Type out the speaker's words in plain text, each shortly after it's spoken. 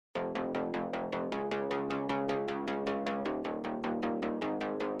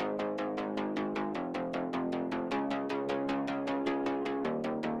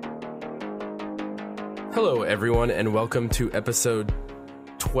Hello, everyone, and welcome to episode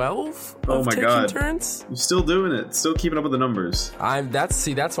 12 of my Taking God. Turns. You're still doing it. Still keeping up with the numbers.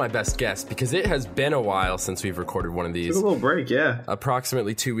 That's my best guess, because it has been a while since we've recorded one of these. Took a little break, yeah.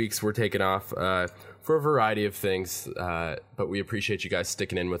 Approximately 2 weeks we're taking off for a variety of things, but we appreciate you guys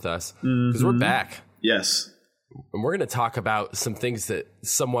sticking in with us, because we're back. Yes. And we're going to talk about some things that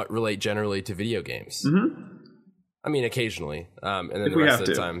somewhat relate generally to video games. I mean, occasionally. And then If the we rest have of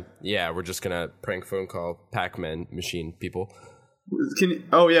the to. time, we're just going to prank phone call Pac-Man machine people.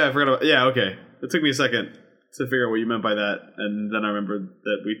 Oh, yeah, I forgot about... Yeah, okay. It took me a second to figure out what you meant by that, and then I remembered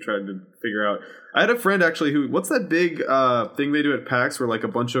that we tried to figure out... I had a friend, actually, who... What's that big thing they do at PAX where, like, a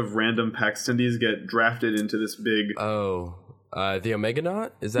bunch of random PAX attendees get drafted into this big... The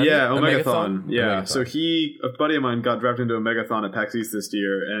Omeganaut? Is that Yeah, it? Omegathon. Yeah, Omegathon. so a buddy of mine got drafted into Omegathon at PAX East this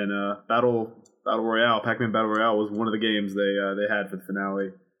year, and Battle Royale, Pac-Man Battle Royale was one of the games they had for the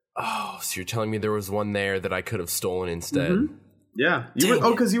finale. Oh, so you're telling me there was one there that I could have stolen instead? Yeah. Dang it.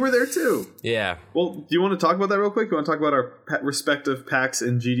 Because you were there too. Yeah. Well, do you want to talk about that real quick? You want to talk about our respective PAX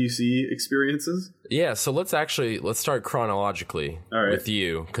and GDC experiences? Yeah, so let's start chronologically All right. with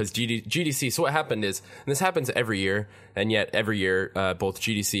you, because GDC, so what happened is, and this happens every year, and yet every year, both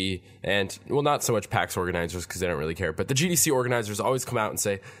GDC and, well, not so much PAX organizers, because they don't really care, but the GDC organizers always come out and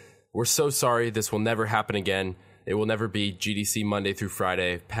say, we're so sorry, this will never happen again. It will never be GDC Monday through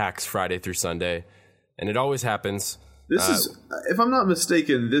Friday, PAX Friday through Sunday, and it always happens. This is, if I'm not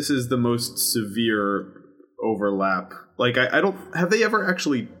mistaken, this is the most severe overlap. Like, I don't... Have they ever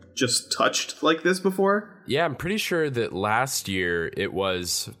actually just touched like this before? Yeah, I'm pretty sure that last year it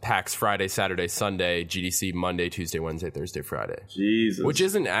was PAX Friday, Saturday, Sunday, GDC Monday, Tuesday, Wednesday, Thursday, Friday. Jesus. Which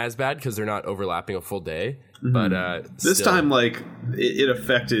isn't as bad because they're not overlapping a full day. But This still. time, like, it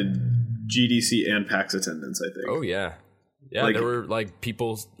affected GDC and PAX attendance, I think. Oh, yeah. Yeah, Like- there were like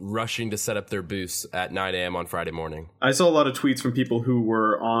people rushing to set up their booths at 9 a.m. on Friday morning. I saw a lot of tweets from people who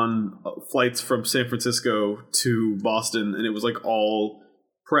were on flights from San Francisco to Boston, and it was like all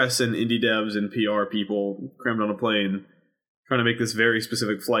press and indie devs and PR people crammed on a plane trying to make this very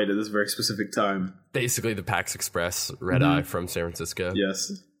specific flight at this very specific time. Basically the PAX Express red eye from San Francisco.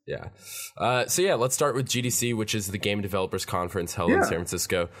 Yes. Yeah. Let's start with GDC, which is the Game Developers Conference held in Yeah. San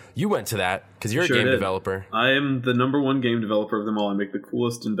Francisco. You went to that because you're Sure a game did. developer. I am the number one game developer of them all. I make the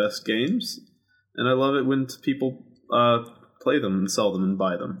coolest and best games, and I love it when people play them and sell them and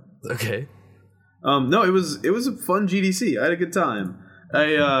buy them. Okay. No, it was a fun GDC. I had a good time.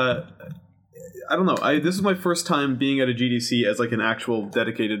 I don't know. This is my first time being at a GDC as like an actual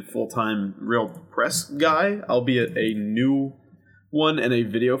dedicated full-time real press guy, albeit a new one and a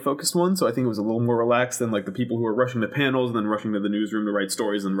video focused one. So I think it was a little more relaxed than like the people who were rushing to panels and then rushing to the newsroom to write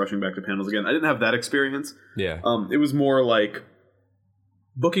stories and rushing back to panels again. I didn't have that experience. Yeah. It was more like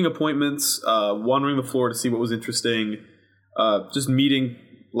booking appointments, wandering the floor to see what was interesting, just meeting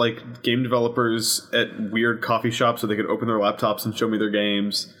like game developers at weird coffee shops so they could open their laptops and show me their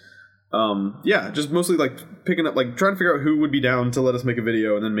games. Just mostly like picking up, like trying to figure out who would be down to let us make a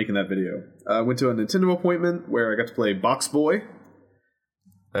video and then making that video. I went to a Nintendo appointment where I got to play Box Boy.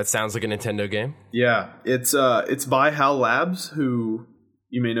 That sounds like a Nintendo game. Yeah, it's by HAL Labs, who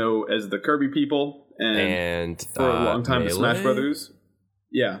you may know as the Kirby people, and for a long time the Melee? Smash Brothers.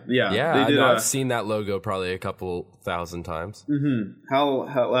 Yeah. Yeah, They did, I've seen that logo probably a couple thousand times.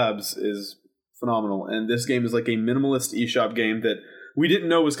 HAL Labs is phenomenal, and this game is like a minimalist eShop game that we didn't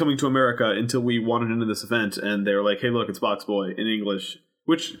know was coming to America until we wandered into this event, and they were like, hey, look, it's Box Boy in English,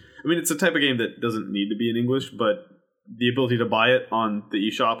 which, I mean, it's a type of game that doesn't need to be in English, but the ability to buy it on the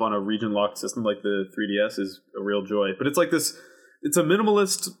eShop on a region-locked system like the 3DS is a real joy. But it's like this, it's a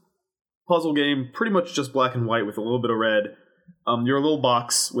minimalist puzzle game, pretty much just black and white with a little bit of red. You're a little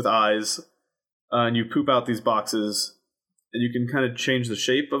box with eyes, and you poop out these boxes, and you can kind of change the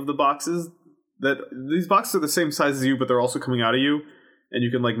shape of the boxes. These boxes are the same size as you, but they're also coming out of you, and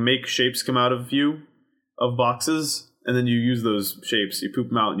you can like make shapes come out of you of boxes, and then you use those shapes. You poop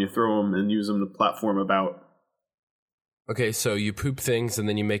them out and you throw them and use them to platform about. Okay, so you poop things and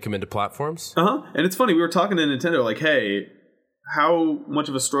then you make them into platforms? And it's funny, we were talking to Nintendo, like, hey, how much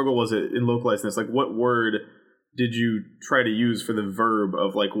of a struggle was it in localizedness? Like, what word did you try to use for the verb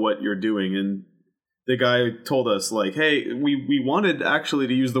of like what you're doing? And the guy told us, like, hey, we wanted actually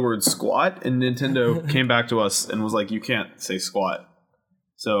to use the word squat, and Nintendo came back to us and was like, you can't say squat.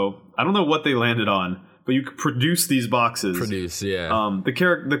 So I don't know what they landed on, but you could produce these boxes. The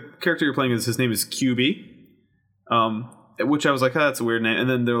character you're playing his name is QB. Which I was like, that's a weird name. And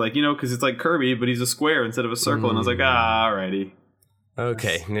then they're like, because it's like Kirby, but he's a square instead of a circle. And I was like, alrighty.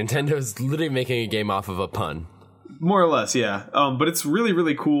 Okay, Nintendo's literally making a game off of a pun. More or less, yeah. But it's really,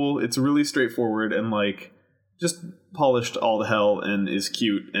 really cool. It's really straightforward and like just polished all the hell and is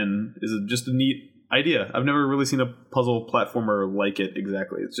cute and is just a neat idea. I've never really seen a puzzle platformer like it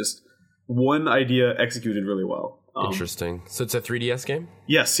exactly. It's just one idea executed really well. Interesting. So it's a 3DS game?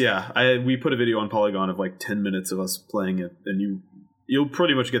 Yes, yeah. We put a video on Polygon of like 10 minutes of us playing it, and you'll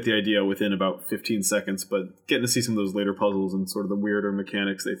pretty much get the idea within about 15 seconds, but getting to see some of those later puzzles and sort of the weirder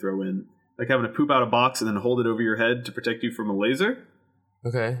mechanics they throw in. Like having to poop out a box and then hold it over your head to protect you from a laser.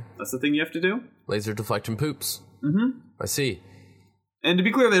 Okay. That's the thing you have to do. Laser deflecting poops. Mm-hmm. I see. And to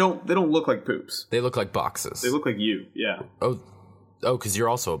be clear, they don't look like poops. They look like boxes. They look like you, yeah. Oh, because you're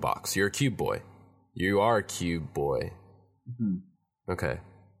also a box. You're a cube boy. You are a cube boy. Mm-hmm. Okay.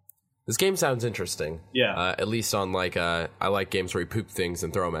 This game sounds interesting. Yeah. At least on like, I like games where you poop things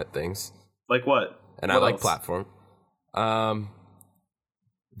and throw them at things. Like what? And what I like else? platform.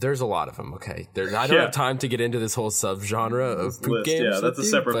 There's a lot of them, okay? I don't have time to get into this whole subgenre of poop games. Yeah, that's a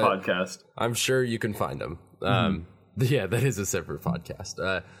separate podcast. I'm sure you can find them. Yeah, that is a separate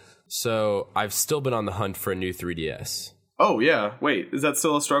podcast. So I've still been on the hunt for a new 3DS. Oh, yeah. Wait, is that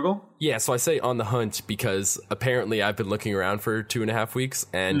still a struggle? Yeah, so I say on the hunt because apparently I've been looking around for 2.5 weeks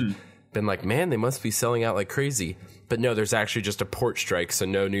and been like, man, they must be selling out like crazy. But no, there's actually just a port strike, so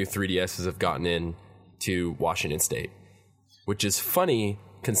no new 3DSs have gotten in to Washington State. Which is funny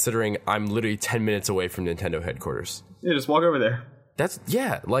considering I'm literally 10 minutes away from Nintendo headquarters. Yeah, just walk over there.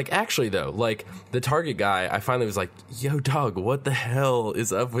 Like actually though, like the Target guy, I finally was like, yo dog, what the hell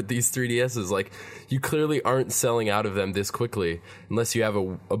is up with these 3DSs? Like, you clearly aren't selling out of them this quickly unless you have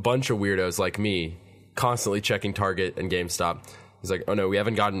a bunch of weirdos like me constantly checking Target and GameStop. He's like, oh no, we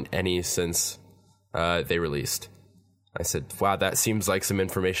haven't gotten any since they released. I said, wow, that seems like some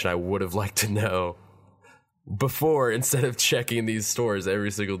information I would have liked to know before instead of checking these stores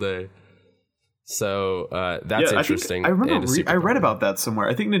every single day. So that's interesting. I remember I read about that somewhere.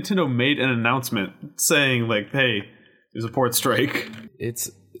 I think Nintendo made an announcement saying like, hey, there's a port strike.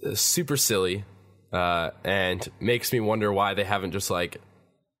 It's super silly and makes me wonder why they haven't just like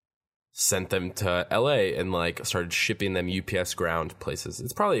sent them to LA and like started shipping them UPS ground places.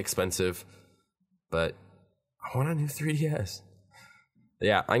 It's probably expensive, but I want a new 3DS.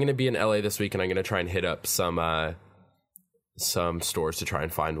 Yeah, I'm going to be in LA this week and I'm going to try and hit up some stores to try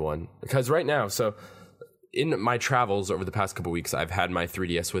and find one. Because right now, so in my travels over the past couple weeks, I've had my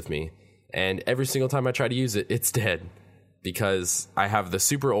 3DS with me. And every single time I try to use it, it's dead. Because I have the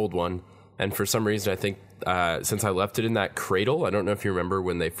super old one. And for some reason, I think since I left it in that cradle, I don't know if you remember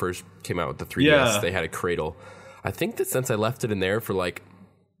when they first came out with the 3DS, they had a cradle. I think that since I left it in there for like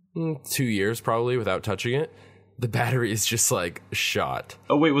 2 years probably without touching it, the battery is just like shot.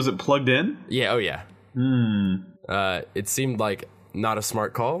 Oh, wait, was it plugged in? Yeah, oh yeah. It seemed like not a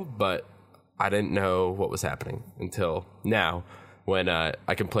smart call, but I didn't know what was happening until now when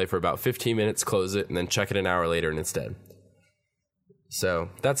I can play for about 15 minutes, close it, and then check it an hour later and it's dead. So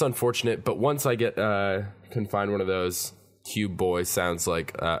that's unfortunate, but once I can find one of those, Cube Boy sounds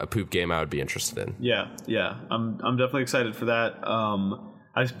like a poop game I would be interested in. Yeah. I'm definitely excited for that.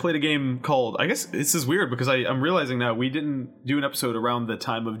 I played a game called, I guess this is weird because I'm realizing now we didn't do an episode around the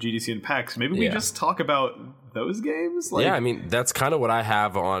time of GDC and PAX. Maybe we just talk about those games? Like, yeah, I mean, that's kind of what I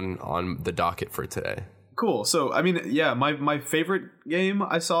have on the docket for today. Cool. So, I mean, yeah, my favorite game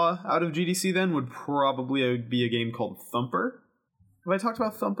I saw out of GDC then would probably be a game called Thumper. Have I talked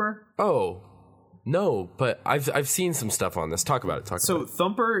about Thumper? Oh, no, but I've seen some stuff on this. Talk about it. So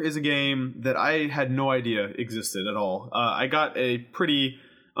Thumper is a game that I had no idea existed at all. I got a pretty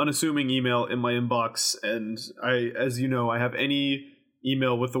unassuming email in my inbox, and as you know, I have any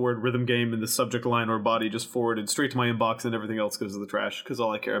email with the word rhythm game in the subject line or body just forwarded straight to my inbox, and everything else goes to the trash because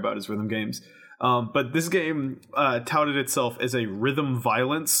all I care about is rhythm games. But this game touted itself as a rhythm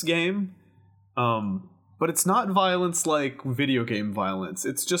violence game, but it's not violence like video game violence.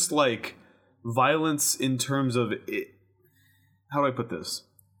 It's just like violence in terms of it. How do I put this?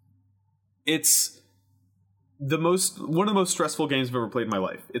 It's one of the most stressful games I've ever played in my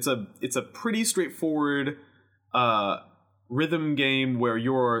life. It's a pretty straightforward rhythm game where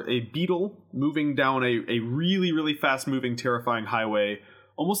you're a beetle moving down a really, really fast moving, terrifying highway,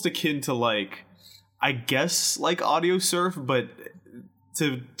 almost akin to like, I guess like Audio Surf, but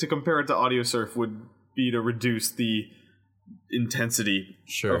to compare it to Audio Surf would be to reduce the intensity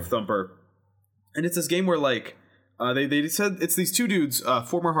of Thumper. And it's this game where like they said it's these two dudes,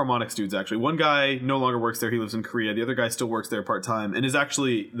 former Harmonix dudes actually. One guy no longer works there; he lives in Korea. The other guy still works there part time and is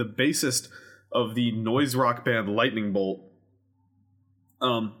actually the bassist of the noise rock band Lightning Bolt.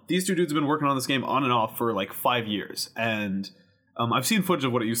 These two dudes have been working on this game on and off for like 5 years, and I've seen footage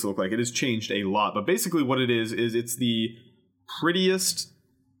of what it used to look like. It has changed a lot, but basically what it is it's the prettiest,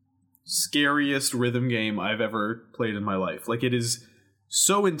 scariest rhythm game I've ever played in my life. Like, it is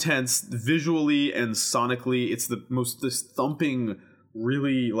so intense visually and sonically. It's this thumping,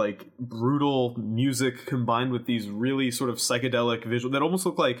 really like brutal music combined with these really sort of psychedelic visual that almost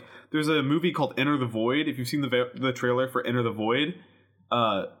look like there's a movie called Enter the Void. If you've seen the trailer for Enter the Void,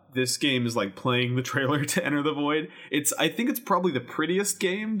 this game is like playing the trailer to Enter the Void. I think it's probably the prettiest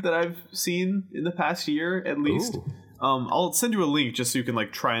game that I've seen in the past year, at least. Ooh. I'll send you a link just so you can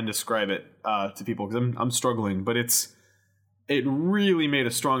like try and describe it to people, because I'm struggling, but it really made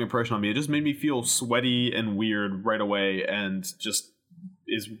a strong impression on me. It just made me feel sweaty and weird right away, and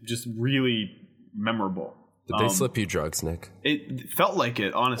is just really memorable. Did they slip you drugs, Nick? It felt like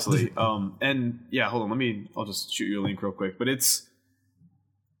it, honestly. And yeah, hold on, I'll just shoot you a link real quick, but it's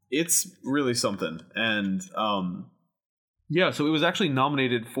really something. And yeah, so it was actually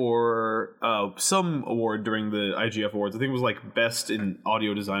nominated for some award during the IGF Awards. I think it was like Best in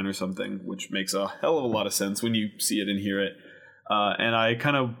Audio Design or something, which makes a hell of a lot of sense when you see it and hear it. And I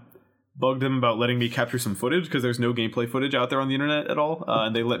kind of bugged them about letting me capture some footage, because there's no gameplay footage out there on the internet at all.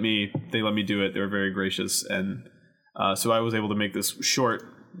 And they let me do it. They were very gracious. And so I was able to make this short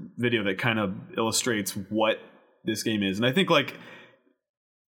video that kind of illustrates what this game is. And I think like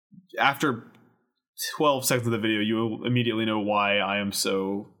after 12 seconds of the video, you will immediately know why I am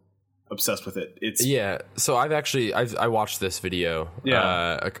so obsessed with it. So I watched this video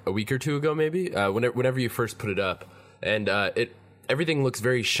a week or two ago, maybe whenever you first put it up, and everything looks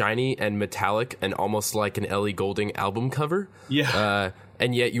very shiny and metallic and almost like an Ellie Goulding album cover.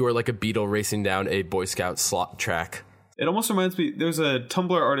 And yet you are like a beetle racing down a Boy Scout slot track. It almost reminds me, there's a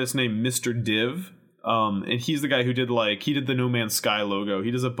Tumblr artist named Mr. Div, and he's the guy who did the No Man's Sky logo.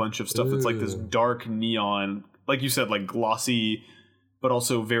 He does a bunch of stuff that's like this dark neon, like you said, like glossy, but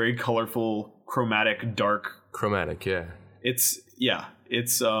also very colorful, dark. Chromatic, yeah. It's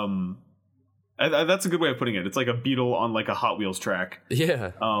that's a good way of putting it. It's like a beetle on like a Hot Wheels track.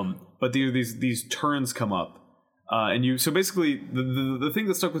 Yeah. But these turns come up. So basically the thing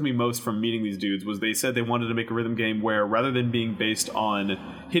that stuck with me most from meeting these dudes was they said they wanted to make a rhythm game where, rather than being based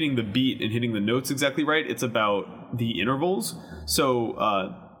on hitting the beat and hitting the notes exactly right, it's about the intervals. So,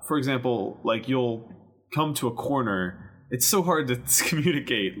 for example, like you'll come to a corner. It's so hard to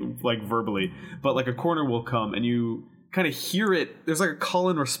communicate like verbally, but like a corner will come and you kind of hear it. There's like a call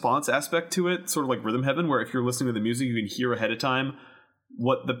and response aspect to it, sort of like Rhythm Heaven, where if you're listening to the music, you can hear ahead of time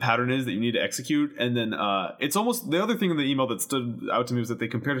what the pattern is that you need to execute. And then it's almost, the other thing in the email that stood out to me was that they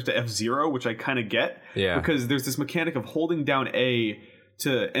compared it to F-Zero, which I kind of get. Yeah. Because there's this mechanic of holding down A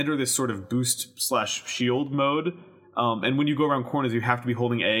to enter this sort of boost/shield mode. And when you go around corners, you have to be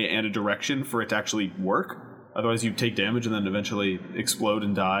holding A and a direction for it to actually work. Otherwise you take damage and then eventually explode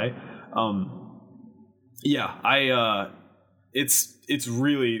and die. It's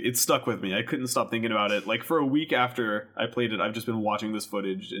stuck with me. I couldn't stop thinking about it. Like for a week after I played it, I've just been watching this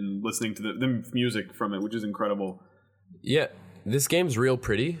footage and listening to the music from it, which is incredible. Yeah, this game's real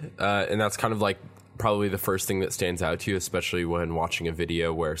pretty, and that's kind of like probably the first thing that stands out to you, especially when watching a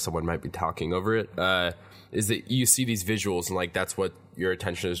video where someone might be talking over it, is that you see these visuals and like that's what your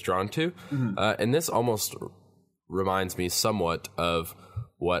attention is drawn to. Mm-hmm. And this almost reminds me somewhat of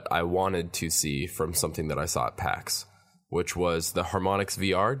what I wanted to see from something that I saw at PAX, which was the Harmonix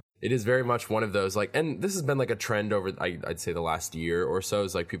VR. It is very much one of those, like, and this has been like a trend over, I'd say the last year or so,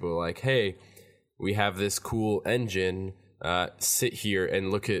 is like people are like, hey, we have this cool engine, sit here and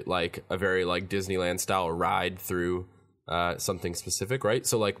look at like a very like Disneyland style ride through something specific, right?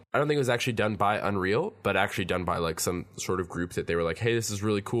 So like, I don't think it was actually done by Unreal, but actually done by like some sort of group that they were like, hey, this is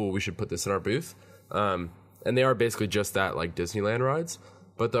really cool, we should put this in our booth. And they are basically just that, like Disneyland rides.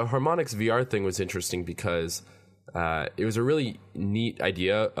 But the Harmonix VR thing was interesting because it was a really neat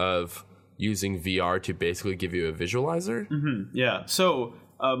idea of using VR to basically give you a visualizer. Mm-hmm. Yeah. So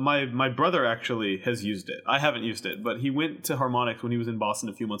my brother actually has used it. I haven't used it, but he went to Harmonix when he was in Boston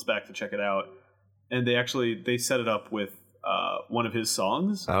a few months back to check it out. And they set it up with one of his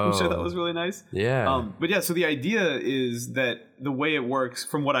songs, which I thought was really nice. Yeah. But yeah, so the idea is that the way it works,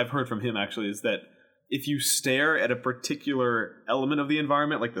 from what I've heard from him actually, is that if you stare at a particular element of the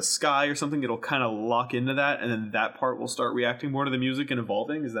environment, like the sky or something, it'll kind of lock into that, and then that part will start reacting more to the music and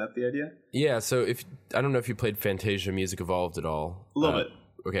evolving. Is that the idea? Yeah, so I don't know if you played Fantasia Music Evolved at all. A little bit.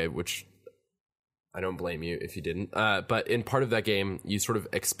 Okay, which I don't blame you if you didn't. But in part of that game, you sort of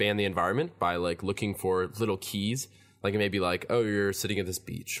expand the environment by like looking for little keys. Like it may be like, oh, you're sitting at this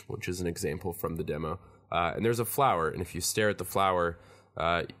beach, which is an example from the demo. And there's a flower, and if you stare at the flower,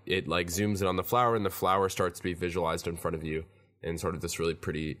 it like zooms in on the flower, and the flower starts to be visualized in front of you. in sort of this really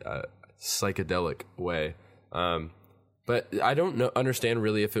pretty psychedelic way. But I don't understand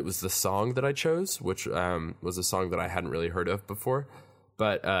really if it was the song that I chose, which was a song that I hadn't really heard of before.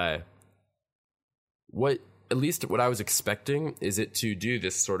 But at least what I was expecting is it to do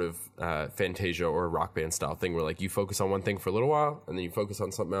this sort of Fantasia or Rock Band style thing where like you focus on one thing for a little while and then you focus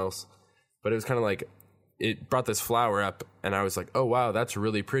on something else. But it was kind of like it brought this flower up and I was like, oh, wow, that's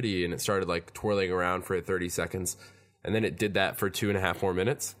really pretty. And it started like twirling around for 30 seconds. And then it did that for 2.5 more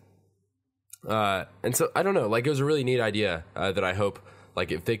minutes. And so I don't know, like it was a really neat idea that I hope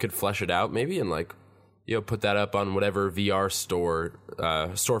like if they could flesh it out maybe and like, you know, put that up on whatever VR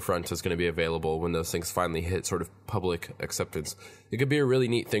storefront is going to be available when those things finally hit sort of public acceptance. It could be a really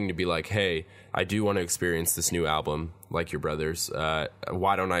neat thing to be like, hey, I do want to experience this new album like your brothers.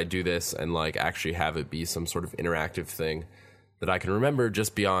 Why don't I do this and like actually have it be some sort of interactive thing that I can remember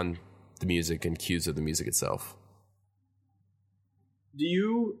just beyond the music and cues of the music itself.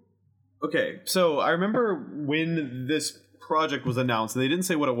 Okay, so I remember when this project was announced, and they didn't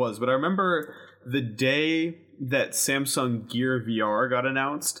say what it was, but I remember the day that Samsung Gear VR got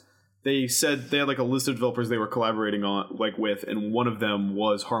announced, they said they had like a list of developers they were collaborating on, like with, and one of them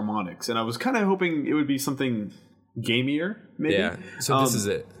was Harmonix, and I was kind of hoping it would be something gamier, maybe. Yeah, so this is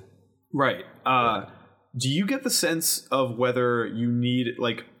it. Right. Do you get the sense of whether you need,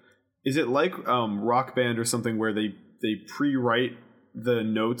 like, is it like Rock Band or something where they pre-write the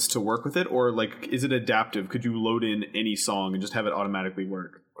notes to work with it, or like is it adaptive? Could you load in any song and just have it automatically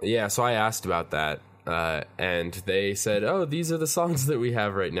work? Yeah, so I asked about that and they said, oh, these are the songs that we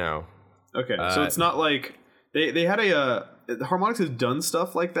have right now. Okay, so it's not like they had Harmonix has done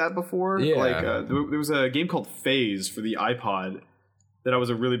stuff like that before. Yeah. Like there was a game called Phase for the iPod that I was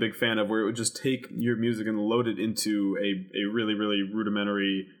a really big fan of, where it would just take your music and load it into a really, really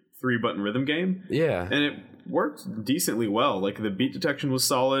rudimentary 3-button rhythm game. Yeah. And it worked decently well. Like the beat detection was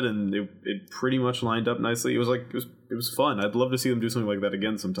solid and it pretty much lined up nicely. It was fun. I'd love to see them do something like that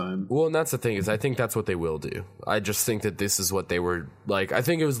again sometime. Well, and that's the thing, is I think that's what they will do. I just think that this is what they were like. I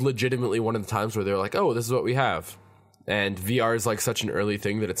think it was legitimately one of the times where they were like, oh, this is what we have. And VR is like such an early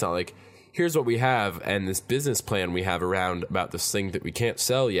thing that it's not like, here's what we have and this business plan we have around about this thing that we can't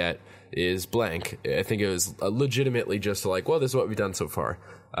sell yet is blank. I think it was legitimately just like, well, this is what we've done so far.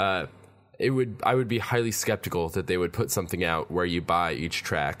 I would be highly skeptical that they would put something out where you buy each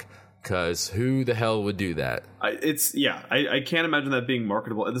track, because who the hell would do that? I can't imagine that being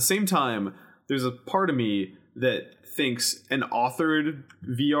marketable. At the same time, there's a part of me that thinks an authored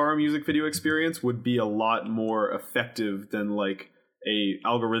VR music video experience would be a lot more effective than like a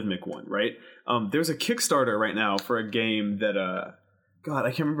algorithmic one, right? There's a Kickstarter right now for a game that God, I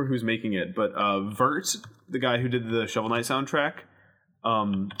can't remember who's making it, but Vert, the guy who did the Shovel Knight soundtrack,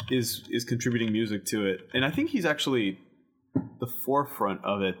 is contributing music to it, and I think he's actually the forefront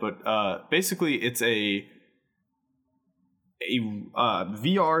of it. But basically, it's a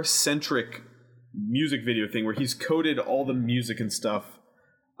VR centric music video thing where he's coded all the music and stuff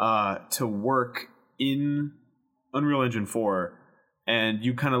to work in Unreal Engine 4. And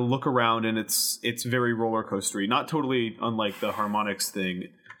you kind of look around, and it's very roller coastery, not totally unlike the Harmonix thing.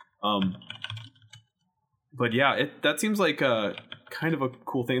 But yeah, that seems like a kind of a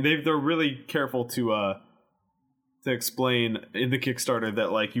cool thing. They're really careful to explain in the Kickstarter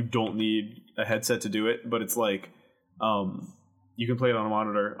that like you don't need a headset to do it, but it's like you can play it on a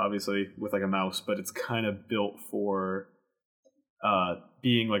monitor, obviously with like a mouse, but it's kind of built for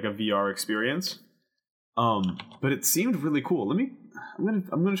being like a VR experience. But it seemed really cool.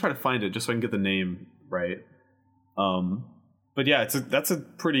 I'm gonna try to find it just so I can get the name right. But yeah, that's a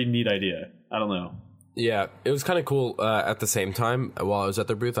pretty neat idea. I don't know. Yeah, it was kind of cool. At the same time, while I was at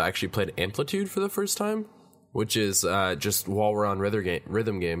their booth, I actually played Amplitude for the first time, which is just while we're on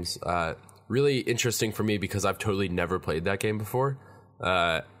rhythm games. Really interesting for me because I've totally never played that game before.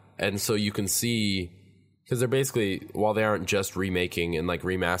 And so you can see, because they're basically, while they aren't just remaking and like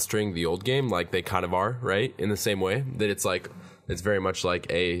remastering the old game, like they kind of are, right? In the same way that it's like, it's very much like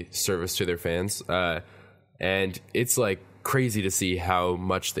a service to their fans. And it's like crazy to see how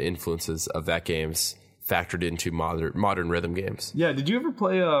much the influences of that game's factored into modern rhythm games. Yeah, did you ever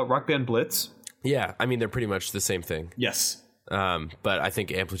play Rock Band Blitz? Yeah, I mean, they're pretty much the same thing. Yes. But I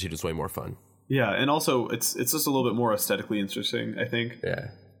think Amplitude is way more fun. Yeah, and also it's just a little bit more aesthetically interesting, I think. Yeah.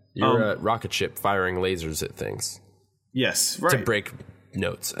 You're a rocket ship firing lasers at things. Yes, right. To break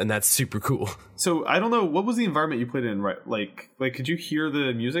notes, and that's super cool. So, I don't know, what was the environment you played in, right? Like could you hear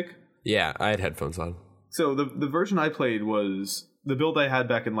the music? Yeah, I had headphones on. So, the version I played was, the build I had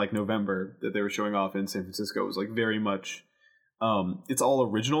back in like November that they were showing off in San Francisco was like very much It's all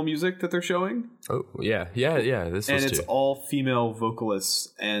original music that they're showing. Oh yeah. This and was it's too. all female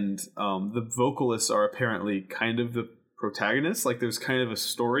vocalists, and the vocalists are apparently kind of the protagonists. Like there's kind of a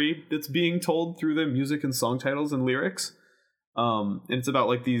story that's being told through the music and song titles and lyrics. And it's about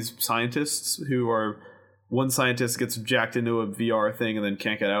like these scientists who are, one scientist gets jacked into a VR thing and then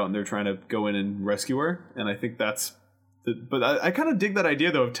can't get out, and they're trying to go in and rescue her. And I think that's but I kind of dig that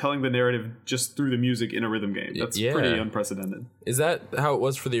idea though of telling the narrative just through the music in a rhythm game. That's pretty unprecedented. Is that how it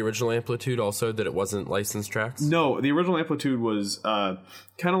was for the original Amplitude also, that it wasn't licensed tracks? No, the original Amplitude was kind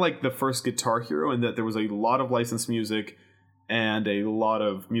of like the first Guitar Hero, in that there was a lot of licensed music and a lot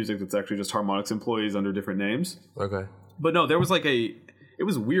of music that's actually just Harmonix employees under different names. Okay. But no, there was like it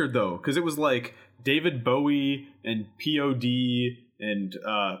was weird though, because it was like David Bowie and POD and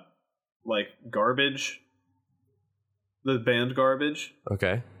like Garbage. The band Garbage.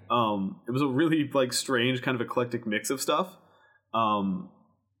 Okay. It was a really like strange kind of eclectic mix of stuff.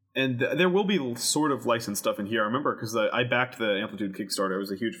 And there will be sort of licensed stuff in here. I remember because I backed the Amplitude Kickstarter. I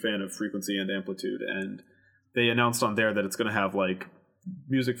was a huge fan of Frequency and Amplitude, and they announced on there that it's going to have like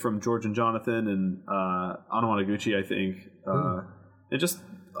music from George and Jonathan and Anno Wanaguchi, I think, and just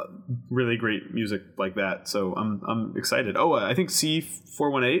really great music like that. So I'm excited. Oh, I think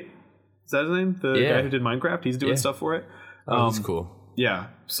C418. Is that his name? The guy who did Minecraft? He's doing stuff for it. Oh, that's cool. Yeah,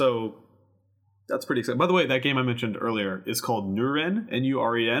 so that's pretty exciting. By the way, that game I mentioned earlier is called Nuren,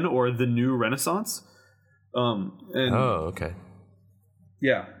 Nuren, or The New Renaissance. Okay.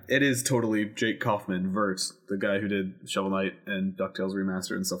 Yeah, it is totally Jake Kaufman verse, the guy who did Shovel Knight and DuckTales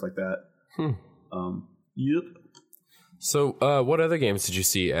Remastered and stuff like that. Yep. So, what other games did you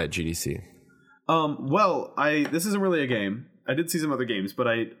see at GDC? Well, this isn't really a game. I did see some other games, but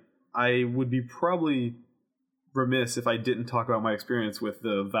I would be probably remiss if I didn't talk about my experience with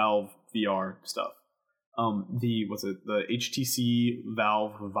the Valve VR stuff. The HTC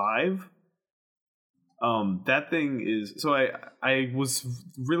Valve Vive. That thing is, so I was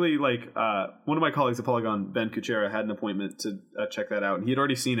really like, one of my colleagues at Polygon, Ben Kuchera, had an appointment to check that out, and he had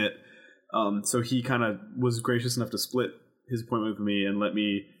already seen it. So he kind of was gracious enough to split his appointment with me and let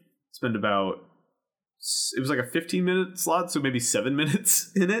me spend about, it was like a 15-minute slot, so maybe 7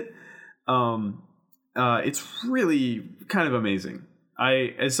 minutes in it. It's really kind of amazing.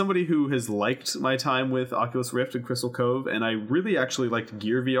 As somebody who has liked my time with Oculus Rift and Crystal Cove, and I really actually liked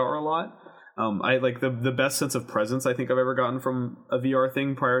Gear VR a lot. I like the best sense of presence I think I've ever gotten from a VR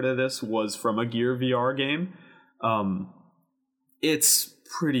thing prior to this was from a Gear VR game. It's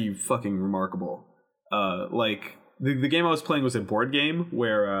pretty fucking remarkable. Like the game I was playing was a board game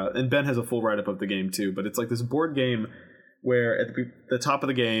where, and Ben has a full write-up of the game too, but it's like this board game where at the top of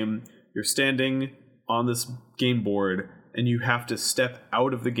the game, you're standing on this game board and you have to step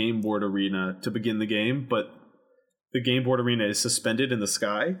out of the game board arena to begin the game, but the game board arena is suspended in the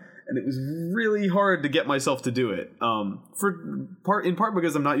sky, and it was really hard to get myself to do it. In part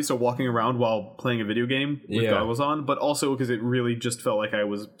because I'm not used to walking around while playing a video game with goggles on, but also because it really just felt like I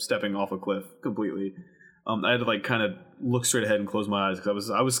was stepping off a cliff completely. I had to like kind of look straight ahead and close my eyes because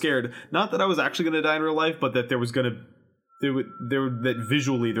I was scared. Not that I was actually going to die in real life, but that there was going to that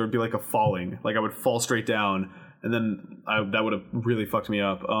visually there would be like a falling, like I would fall straight down, and then that would have really fucked me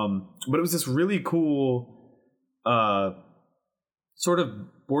up. But it was this really cool sort of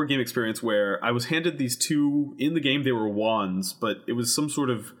board game experience where I was handed these two, in the game they were wands, but it was some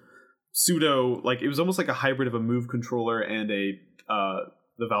sort of pseudo, like it was almost like a hybrid of a Move controller and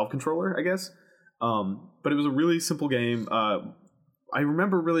the Valve controller, I guess. But it was a really simple game. I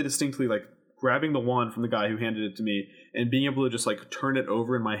remember really distinctly like grabbing the wand from the guy who handed it to me and being able to just like turn it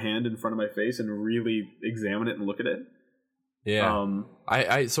over in my hand in front of my face and really examine it and look at it. Yeah.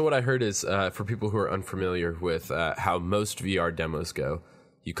 So what I heard is, for people who are unfamiliar with how most VR demos go,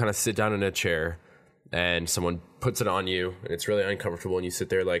 you kind of sit down in a chair and someone puts it on you and it's really uncomfortable and you sit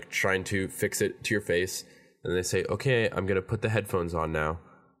there like trying to fix it to your face, and they say, okay, I'm going to put the headphones on now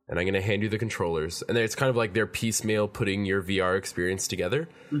and I'm going to hand you the controllers. And it's kind of like they're piecemeal putting your VR experience together.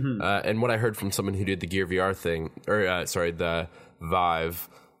 Mm-hmm. And what I heard from someone who did the Gear VR thing, the Vive,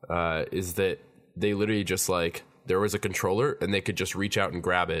 is that they literally just like, there was a controller and they could just reach out and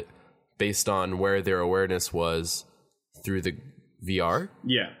grab it based on where their awareness was through the VR.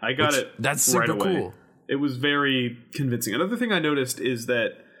 Yeah, I got it. That's super cool. It was very convincing. Another thing I noticed is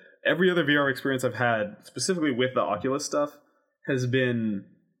that every other VR experience I've had, specifically with the Oculus stuff, has been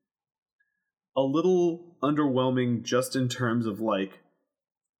a little underwhelming just in terms of like,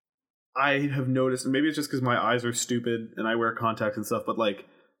 I have noticed, and maybe it's just because my eyes are stupid and I wear contacts and stuff, but like,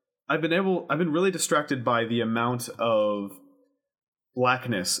 I've been really distracted by the amount of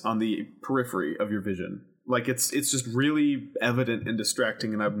blackness on the periphery of your vision. like it's just really evident and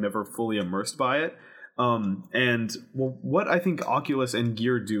distracting, and I'm never fully immersed by it. And well, what I think Oculus and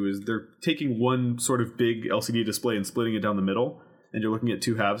Gear do is they're taking one sort of big LCD display and splitting it down the middle, and you're looking at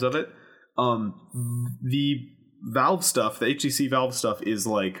two halves of it. The Valve stuff, the HTC Valve stuff, is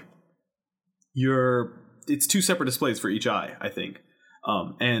like it's two separate displays for each eye, I think.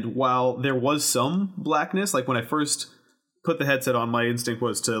 And while there was some blackness, like when I first put the headset on, my instinct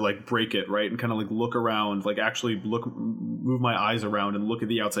was to like break it, right, and kind of like look around, like actually move my eyes around and look at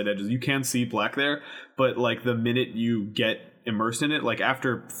the outside edges. You can see black there, but like the minute you get immersed in it, like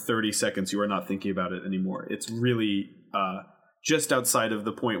after 30 seconds, you are not thinking about it anymore. It's really just outside of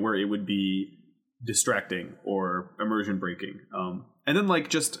the point where it would be distracting or immersion breaking. And then like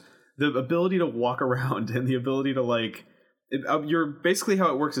just the ability to walk around and the ability to like, you're basically,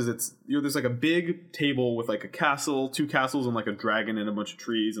 how it works is there's like a big table with like a castle, two castles, and like a dragon and a bunch of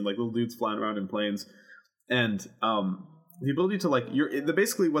trees and like little dudes flying around in planes. And the ability to like,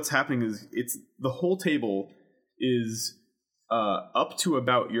 basically what's happening is it's the whole table is up to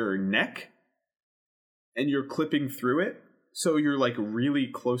about your neck, and you're clipping through it, so you're like really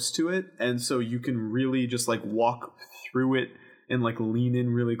close to it, and so you can really just like walk through it and like lean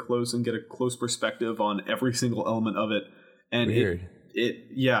in really close and get a close perspective on every single element of it. And weird.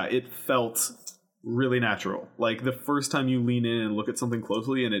 It felt really natural. Like the first time you lean in and look at something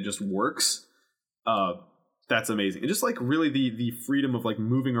closely and it just works, that's amazing. And just like really the freedom of like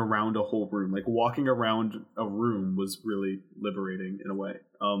moving around a whole room, like walking around a room was really liberating in a way.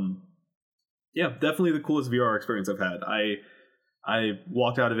 Yeah, definitely the coolest VR experience I've had. I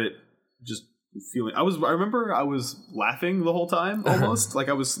walked out of it just feeling, I remember I was laughing the whole time almost. Like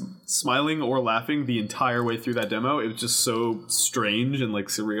I was smiling or laughing the entire way through that demo. It was just so strange and like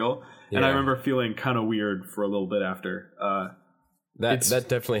surreal. Yeah. And I remember feeling kind of weird for a little bit after. That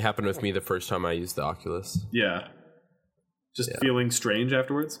definitely happened with me the first time I used the Oculus. Yeah. Feeling strange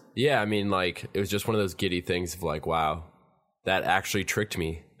afterwards? Yeah, I mean, like, it was just one of those giddy things of like, wow, that actually tricked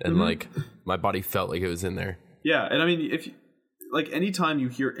me. And like, my body felt like it was in there. Yeah, and I mean, like anytime you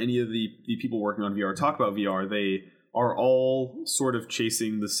hear any of the people working on VR talk about VR, they are all sort of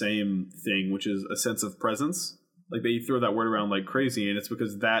chasing the same thing, which is a sense of presence. Like they throw that word around like crazy, and it's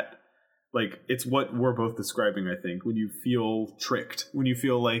because that, like, it's what we're both describing, I think, when you feel tricked, when you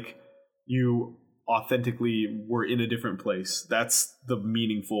feel like you authentically were in a different place. That's the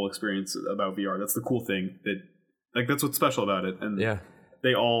meaningful experience about VR. That's the cool thing, that's what's special about it. And yeah,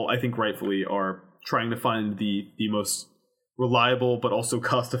 they all, I think rightfully, are trying to find the most reliable but also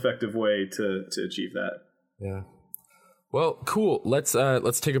cost-effective way to achieve that. Yeah. Well, cool. Let's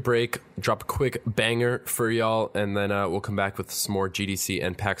take a break, drop a quick banger for y'all, and then we'll come back with some more GDC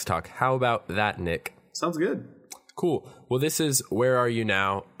and PAX talk. How about that, Nick? Sounds good. Cool. Well, this is Where Are You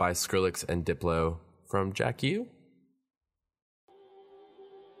Now by Skrillex and Diplo from Jack U.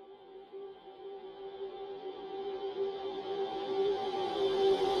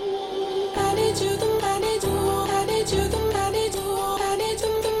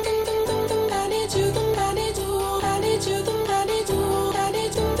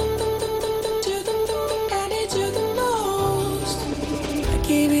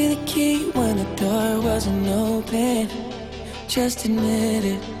 Wasn't open, just admit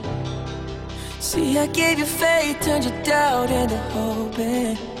it. See, I gave you faith, turned your doubt into hope,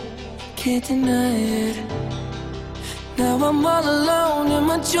 and can't deny it. Now I'm all alone and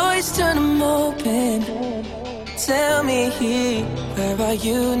my joys turn them open. Tell me, where are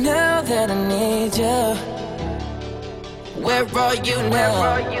you now that I need you? Where are you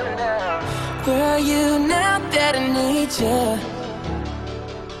now? Where are you now that I need you?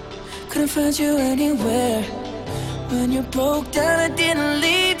 Couldn't find you anywhere. When you broke down, I didn't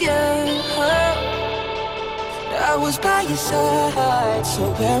leave you. I was by your side.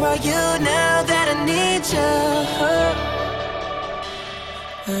 So where are you now that I need you?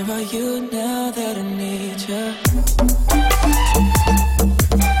 Where are you now that I need you?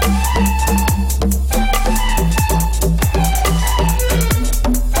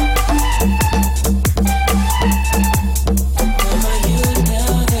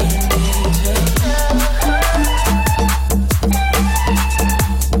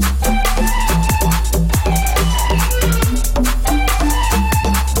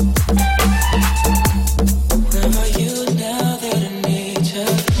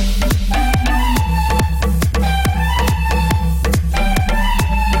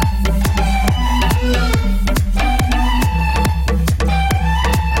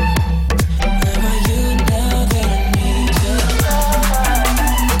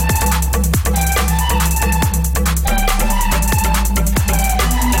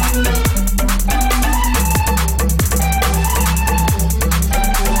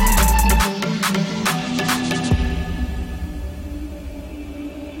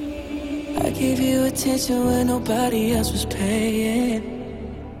 attention when nobody else was paying.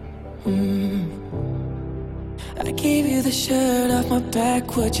 I gave you the shirt off my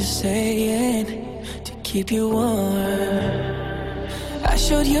back, what you saying? To keep you warm. I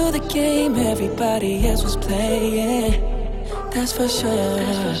showed you the game everybody else was playing. That's for sure.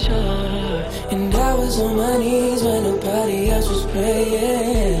 And I was on my knees when nobody else was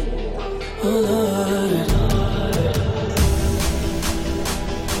praying. Oh Lord.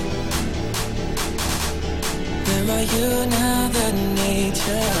 Where are you now that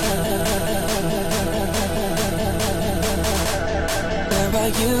nature? Where are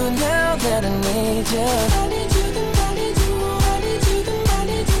you now that I need you? I need you, I need you, I need you, I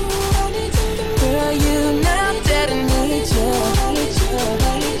need you, I need you. Where are you now that I need you? I need you,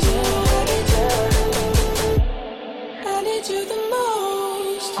 I need you, I need you. I need you the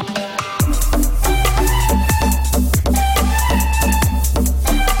most.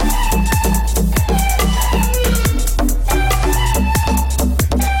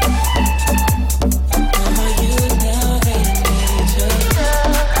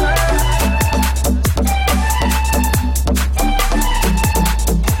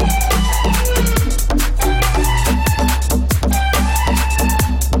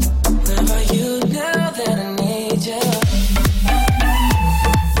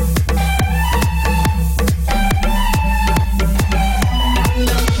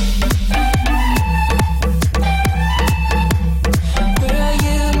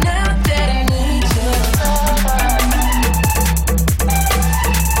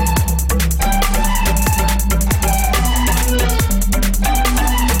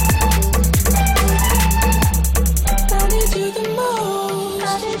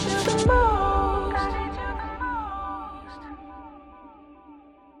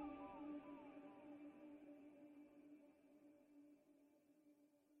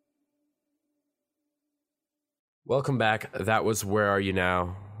 Welcome back. That was Where Are You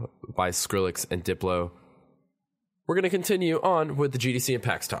Now by Skrillex and Diplo. We're going to continue on with the GDC and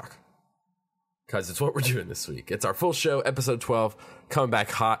PAX talk, because it's what we're doing this week. It's our full show, episode 12, coming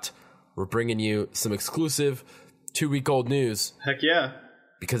back hot. We're bringing you some exclusive 2-week-old news. Heck yeah.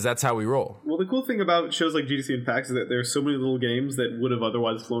 Because that's how we roll. Well, the cool thing about shows like GDC and PAX is that there's so many little games that would have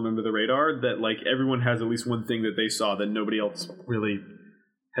otherwise flown under the radar that, like, everyone has at least one thing that they saw that nobody else really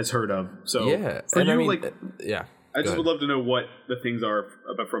has heard of. So, yeah. for and you, I mean, like, yeah. I just would love to know what the things are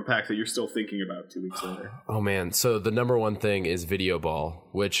from PAX that you're still thinking about 2 weeks later. Oh, man. So the number one thing is Video Ball,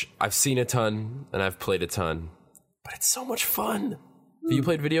 which I've seen a ton and I've played a ton, but it's so much fun. Have you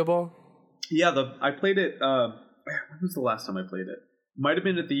played Video Ball? Yeah, I played it. When was the last time I played it? Might have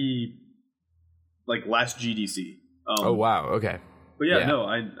been at the last GDC. Oh wow, okay. But yeah, no,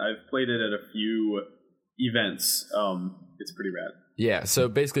 I've played it at a few events. It's pretty rad. Yeah, so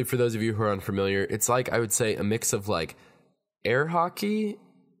basically for those of you who are unfamiliar, it's like I would say a mix of like air hockey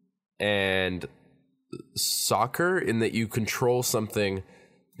and soccer in that you control something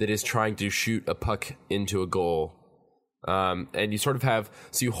that is trying to shoot a puck into a goal. And you sort of have,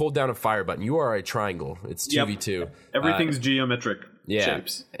 so you hold down a fire button. You are a triangle. It's 2v2. Everything's geometric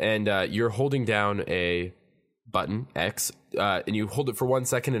shapes. And you're holding down a button, X, and you hold it for 1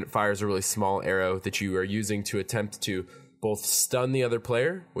 second and it fires a really small arrow that you are using to attempt to both stun the other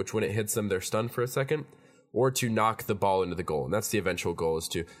player, which when it hits them, they're stunned for a second, or to knock the ball into the goal. And that's the eventual goal, is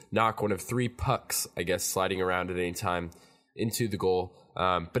to knock one of 3 pucks, I guess, sliding around at any time into the goal.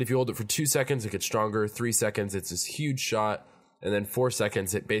 But if you hold it for 2 seconds, it gets stronger. 3 seconds, it's this huge shot. And then 4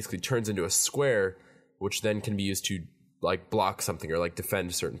 seconds, it basically turns into a square, which then can be used to like block something or like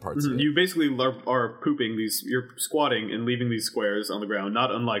defend certain parts of it. You basically are pooping these, you're squatting and leaving these squares on the ground, not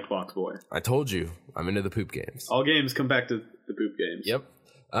unlike Box Boy. I told you, I'm into the poop games. All games come back to the poop games. Yep.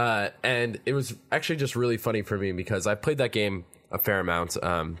 And it was actually just really funny for me because I played that game a fair amount,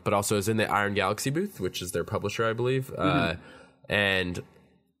 but also was in the Iron Galaxy booth, which is their publisher, I believe. And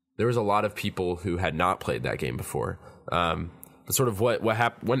there was a lot of people who had not played that game before. But sort of what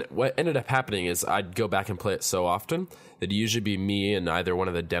ended up happening is I'd go back and play it so often that it'd usually be me and either one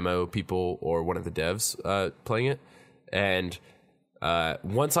of the demo people or one of the devs playing it. And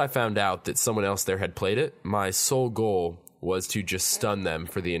once I found out that someone else there had played it, my sole goal was to just stun them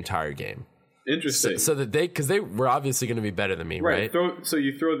for the entire game. Interesting. So that because they were obviously going to be better than me, right? So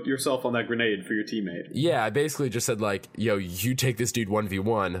you throw yourself on that grenade for your teammate. Yeah, I basically just said like, yo, you take this dude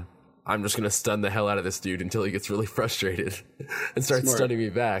 1v1. I'm just going to stun the hell out of this dude until he gets really frustrated and starts stunning me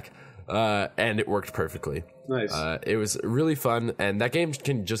back. And it worked perfectly. Nice. It was really fun. And that game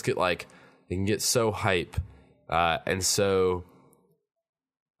can just get like, it can get so hype and so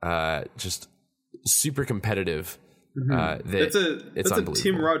just super competitive That's a unbelievable.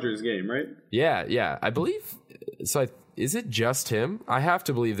 Tim Rogers game, right? Yeah. I believe so. Is it just him? I have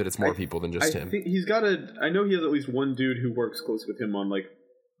to believe that it's more people than just him. I think he's got I know he has at least one dude who works close with him on like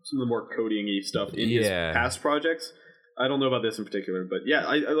some of the more coding-y stuff in his past projects. I don't know about this in particular, but yeah,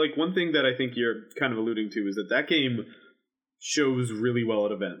 I like one thing that I think you're kind of alluding to is that game shows really well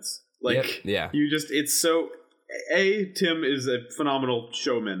at events. Like, it's so. Tim is a phenomenal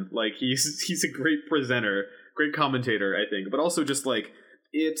showman. Like he's a great presenter, great commentator, I think. But also just like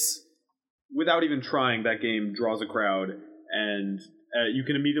it's without even trying, that game draws a crowd, and you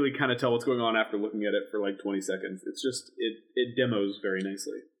can immediately kind of tell what's going on after looking at it for like 20 seconds. It's just it demos very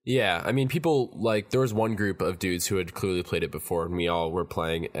nicely. Yeah, I mean, people like there was one group of dudes who had clearly played it before, and we all were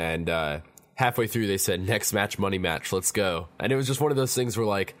playing, and halfway through they said, "Next match, money match, let's go." And it was just one of those things where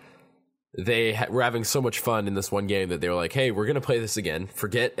like they were having so much fun in this one game that they were like, "Hey, we're gonna play this again.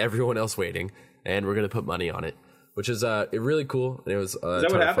 Forget everyone else waiting, and we're gonna put money on it," which is really cool. And it was. Is that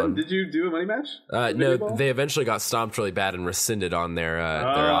what happened? Did you do a money match? No, they eventually got stomped really bad and rescinded on their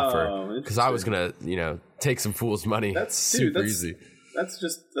offer because I was gonna take some fool's money. That's super easy.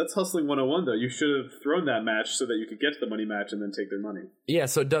 That's hustling 101 though. You should have thrown that match so that you could get to the money match and then take their money. Yeah,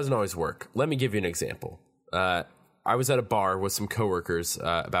 so it doesn't always work. Let me give you an example. I was at a bar with some coworkers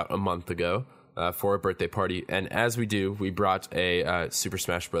about a month ago for a birthday party, and as we do, we brought a Super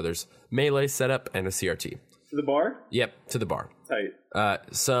Smash Brothers Melee setup and a CRT. To the bar? Yep, to the bar. Tight.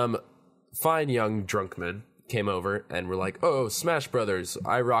 Some fine young drunk men came over and were like, "Oh, Smash Brothers,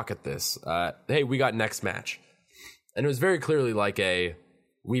 I rock at this. Hey, we got next match." And it was very clearly like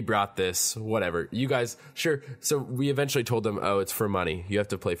we brought this, whatever. You guys, sure. So we eventually told them, "Oh, it's for money. You have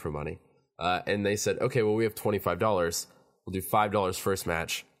to play for money." And they said, "Okay, well, we have $25. We'll do $5 first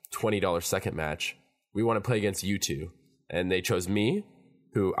match, $20 second match. We want to play against you two." And they chose me,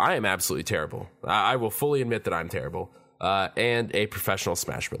 who I am absolutely terrible. I will fully admit that I'm terrible. And a professional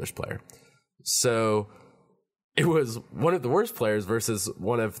Smash Brothers player. So it was one of the worst players versus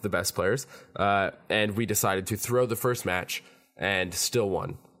one of the best players. And we decided to throw the first match and still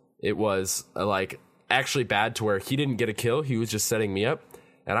won. It was actually bad to where he didn't get a kill. He was just setting me up.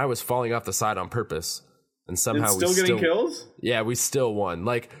 And I was falling off the side on purpose. And somehow we still getting kills? Yeah, we still won.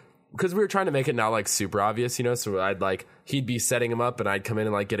 Because we were trying to make it not super obvious, so I'd he'd be setting him up and I'd come in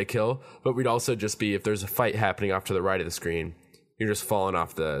and get a kill. But we'd also just be, if there's a fight happening off to the right of the screen, you're just falling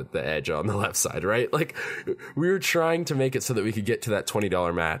off the edge on the left side, right? We were trying to make it so that we could get to that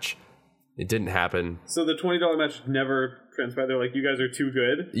 $20 match. It didn't happen. So the $20 match never transpired. They're like, "You guys are too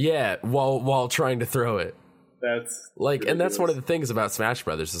good." Yeah, while trying to throw it. That's and that's one of the things about Smash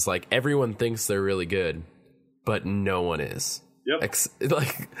Brothers is everyone thinks they're really good, but no one is. Yep.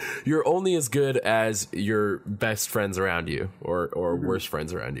 You're only as good as your best friends around you or worst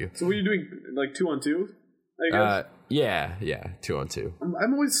friends around you. So what are you doing? 2-on-2? I guess. Yeah, 2-on-2.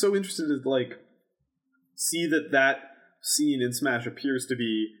 I'm always so interested to see that scene in Smash appears to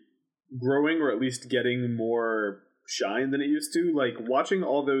be growing or at least getting more shine than it used to. Watching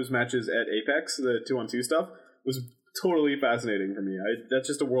all those matches at Apex, the 2-on-2 stuff, was totally fascinating for me. That's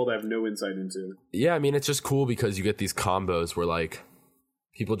just a world I have no insight into. Yeah, I mean, it's just cool because you get these combos where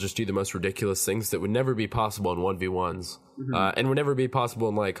people just do the most ridiculous things that would never be possible in 1v1s, and would never be possible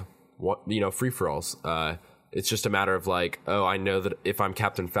in free-for-alls. It's just a matter of oh, I know that if I'm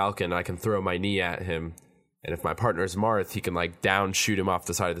Captain Falcon, I can throw my knee at him, and if my partner's Marth, he can down shoot him off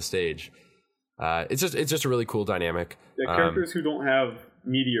the side of the stage. It's just a really cool dynamic. Yeah, characters who don't have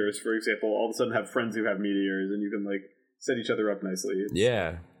meteors, for example, all of a sudden have friends who have meteors, and you can set each other up nicely.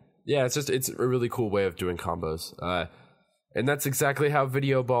 Yeah, it's a really cool way of doing combos, and that's exactly how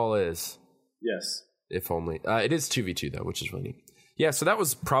Video Ball is. Yes, if only it is 2v2 though, which is really neat. Yeah, so that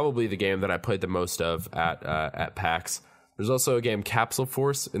was probably the game that I played the most of at PAX. There's also a game, Capsule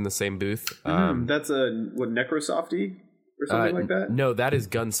Force, in the same booth. That's Necrosofty or something like that. No, that is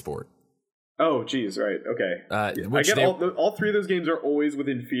Gunsport. Oh, geez, right, okay. I get all three of those games are always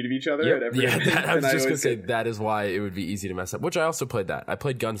within feet of each other. Yep, at every I was just going to say that is why it would be easy to mess up, which I also played that. I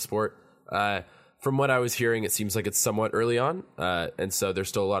played Gunsport. From what I was hearing, it seems like it's somewhat early on, and so there's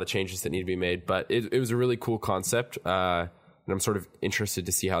still a lot of changes that need to be made, but it was a really cool concept, and I'm sort of interested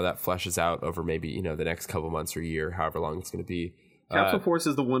to see how that fleshes out over maybe, the next couple months or year, however long it's going to be. Capsule Force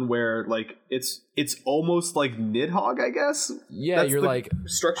is the one where it's almost like Nidhogg, I guess. Yeah, that's you're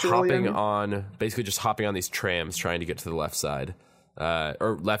hopping on these trams trying to get to the left side,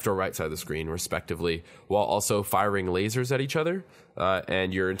 or left or right side of the screen, respectively, while also firing lasers at each other.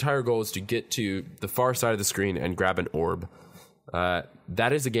 And your entire goal is to get to the far side of the screen and grab an orb.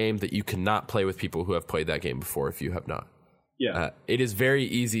 That is a game that you cannot play with people who have played that game before if you have not. It is very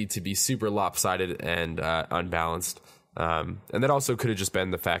easy to be super lopsided and unbalanced. And that also could have just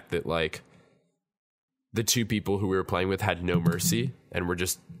been the fact that like the two people who we were playing with had no mercy and were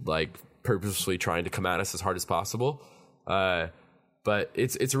just like purposely trying to come at us as hard as possible. But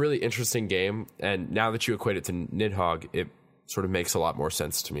it's a really interesting game. And now that you equate it to Nidhogg, it sort of makes a lot more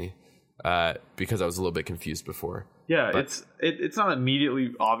sense to me because I was a little bit confused before. Yeah, but it's not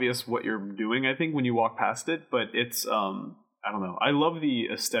immediately obvious what you're doing, I think, when you walk past it, but it's I don't know. I love the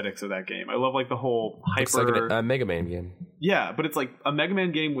aesthetics of that game. I love like the whole hyper. It's like a Mega Man game. Yeah, but it's like a Mega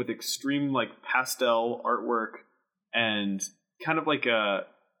Man game with extreme like pastel artwork and kind of like a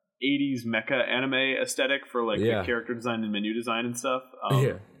 80s mecha anime aesthetic for like the character design and menu design and stuff.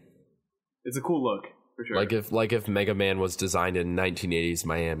 It's a cool look for sure. Like if Mega Man was designed in 1980s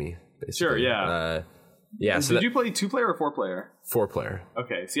Miami. Basically. Sure, yeah. So did you play 2-player or 4-player? 4-player.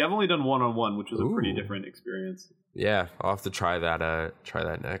 Okay, see, I've only done 1-on-1, which was a pretty different experience. Yeah, I'll have to try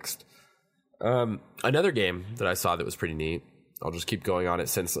that next. Another game that I saw that was pretty neat. I'll just keep going on it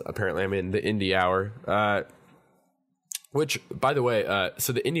since apparently I'm in the indie hour. Which, by the way,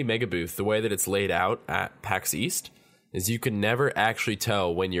 so the Indie Mega Booth, the way that it's laid out at PAX East is you can never actually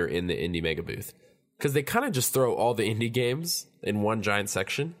tell when you're in the Indie Mega Booth because they kind of just throw all the indie games in one giant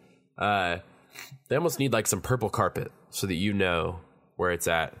section. They almost need like some purple carpet so that you know where it's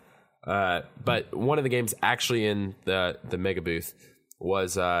at. But one of the games actually in the Mega Booth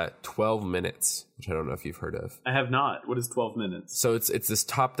was 12 Minutes, which I don't know if you've heard of. I have not. What is 12 Minutes? So it's this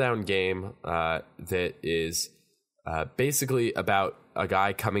top-down game that is basically about a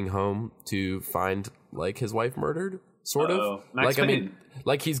guy coming home to find like his wife murdered, sort of. Max Payne. I mean,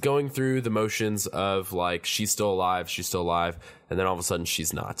 like he's going through the motions of like she's still alive, and then all of a sudden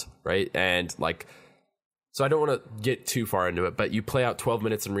she's not, right? And like, so I don't want to get too far into it, but you play out 12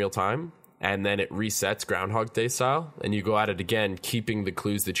 minutes in real time, and then it resets Groundhog Day style, and you go at it again, keeping the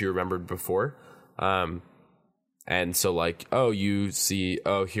clues that you remembered before. And so like, you see,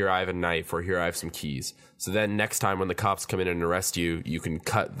 here I have a knife, or here I have some keys. So then next time when the cops come in and arrest you, you can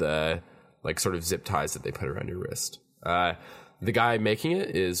cut the like sort of zip ties that they put around your wrist. The guy making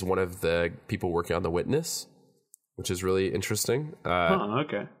it is one of the people working on The Witness, which is really interesting.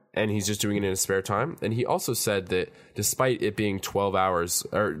 Okay. And he's just doing it in his spare time. And he also said that despite it being 12 hours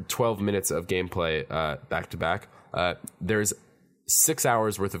or 12 minutes of gameplay back to back, there's 6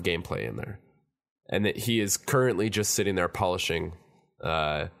 hours worth of gameplay in there. And that he is currently just sitting there polishing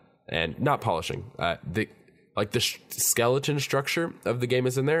and not polishing. The skeleton structure of the game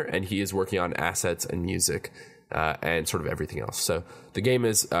is in there, and he is working on assets and music and sort of everything else. So the game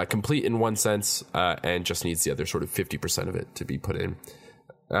is complete in one sense and just needs the other sort of 50% of it to be put in.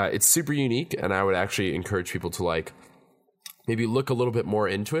 It's super unique, and I would actually encourage people to like maybe look a little bit more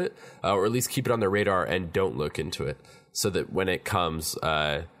into it, or at least keep it on their radar and don't look into it, so that when it comes,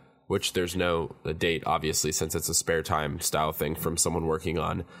 which there's no date, obviously, since it's a spare time style thing from someone working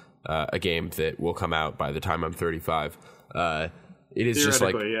on a game that will come out by the time I'm 35. It is just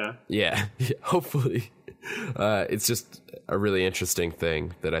like, yeah, hopefully. It's just a really interesting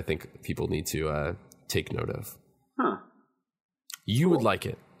thing that I think people need to take note of. Huh. You would like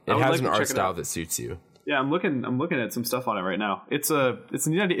it. It has an art style that suits you. Yeah, I'm looking at some stuff on it right now. It's a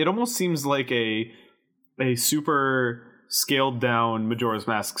neat idea. It almost seems like a super scaled down Majora's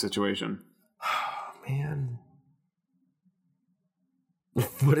Mask situation. Oh, man.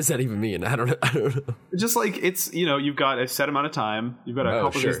 What does that even mean? I don't know. Just like it's, you've got a set amount of time, you've got to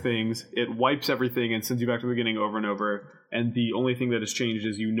accomplish these things, it wipes everything and sends you back to the beginning over and over, and the only thing that has changed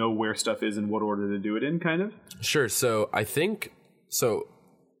is where stuff is and what order to do it in, kind of? Sure. So I think,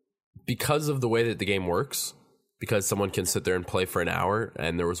 because of the way that the game works, because someone can sit there and play for an hour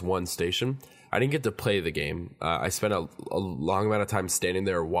and there was one station, I didn't get to play the game. I spent a long amount of time standing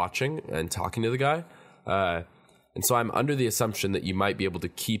there watching and talking to the guy. And so I'm under the assumption that you might be able to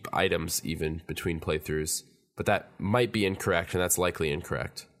keep items even between playthroughs, but that might be incorrect, and that's likely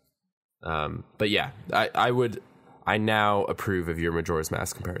incorrect. But yeah, I now approve of your Majora's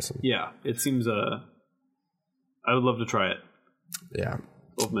Mask comparison. Yeah, it seems, I would love to try it. Yeah.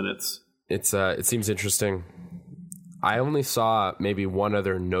 12 minutes. It seems interesting. I only saw maybe one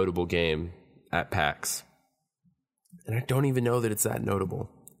other notable game at PAX, and I don't even know that it's that notable.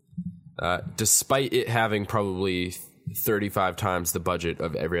 Despite it having probably 35 times the budget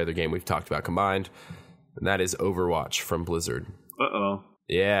of every other game we've talked about combined, and that is Overwatch from Blizzard. Uh-oh.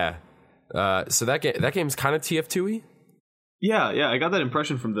 Yeah. So that game's kind of TF2-y. Yeah, I got that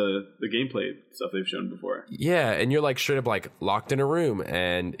impression from the gameplay stuff they've shown before. Yeah, and you're like straight up like locked in a room,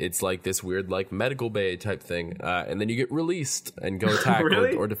 and it's like this weird like medical bay type thing, and then you get released and go attack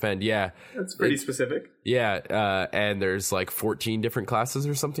Really? or defend. Yeah, That's pretty specific. yeah, and there's like 14 different classes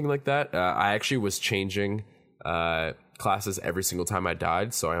or something like that. I actually was changing classes every single time I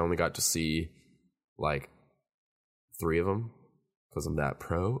died, so I only got to see like 3 of them because I'm that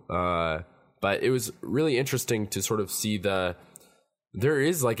pro. But it was really interesting to sort of see there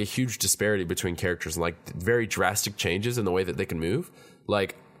is like a huge disparity between characters and like very drastic changes in the way that they can move.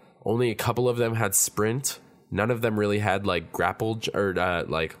 Like only a couple of them had sprint. None of them really had like grapple or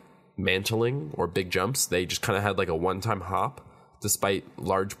like mantling or big jumps. They just kind of had like a one-time hop, despite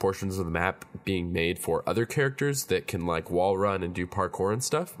large portions of the map being made for other characters that can like wall run and do parkour and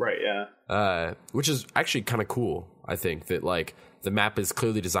stuff. Right, yeah. Which is actually kind of cool. I think that like the map is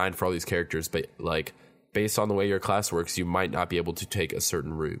clearly designed for all these characters, but like based on the way your class works, you might not be able to take a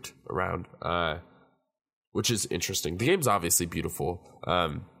certain route around, which is interesting. The game's obviously beautiful,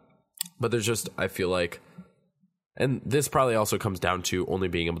 but there's just, I feel like, and this probably also comes down to only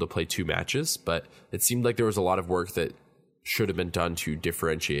being able to play 2 matches, but it seemed like there was a lot of work that should have been done to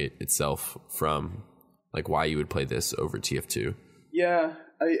differentiate itself from like why you would play this over TF2. Yeah,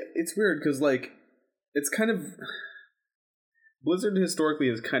 it's weird because like it's kind of Blizzard historically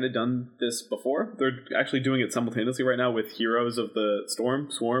has kind of done this before. They're actually doing it simultaneously right now with Heroes of the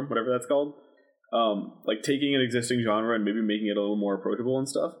Swarm, whatever that's called. Like taking an existing genre and maybe making it a little more approachable and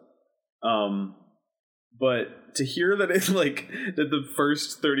stuff. But to hear that it's like that the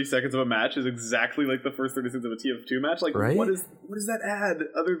first 30 seconds of a match is exactly like the first 30 seconds of a TF2 match, like right? what does that add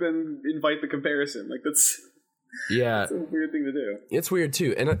other than invite the comparison? Like that's a weird thing to do. It's weird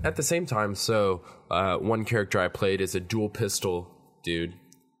too. And at the same time, so one character I played is a dual pistol dude,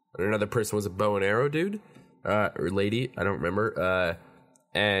 and another person was a bow and arrow dude, or lady, I don't remember.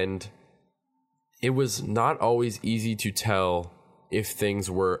 And it was not always easy to tell if things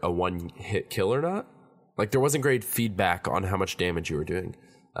were a one-hit kill or not. Like there wasn't great feedback on how much damage you were doing,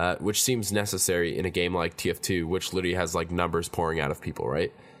 which seems necessary in a game like TF2, which literally has like numbers pouring out of people,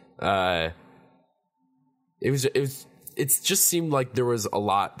 right? It just seemed like there was a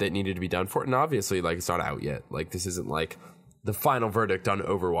lot that needed to be done for it, and obviously like it's not out yet. Like this isn't like the final verdict on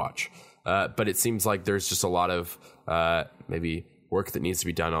Overwatch, but it seems like there's just a lot of maybe work that needs to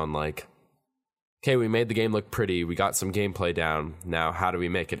be done on like, okay, we made the game look pretty, we got some gameplay down, now how do we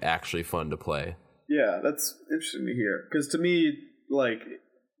make it actually fun to play? Yeah, that's interesting to hear, because to me, like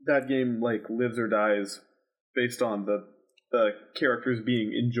that game like lives or dies based on the characters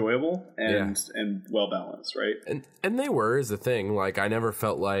being enjoyable and well balanced, right? And they were, is the thing. Like I never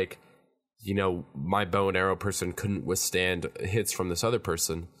felt like, you know, my bow and arrow person couldn't withstand hits from this other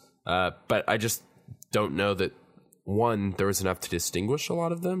person. But I just don't know that there was enough to distinguish a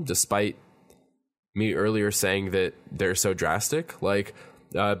lot of them, despite me earlier saying that they're so drastic. Like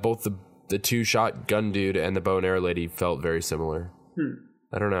both the 2-shot gun dude and the bow and arrow lady felt very similar.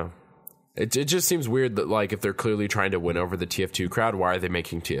 I don't know. It just seems weird that like if they're clearly trying to win over the TF2 crowd, why are they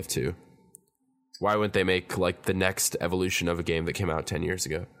making TF2? Why wouldn't they make like the next evolution of a game that came out 10 years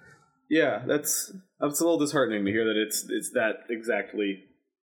ago? Yeah, that's a little disheartening to hear that it's that exactly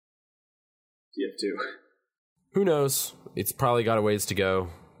TF2. Who knows? It's probably got a ways to go.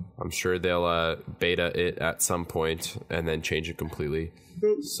 I'm sure they'll beta it at some point and then change it completely.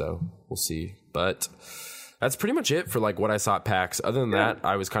 So we'll see. But that's pretty much it for like what I saw at PAX. Other than that,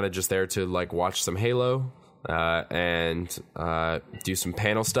 I was kind of just there to like watch some Halo and do some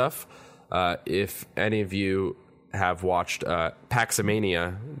panel stuff. If any of you have watched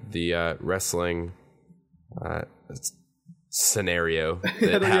Paxomania, the wrestling scenario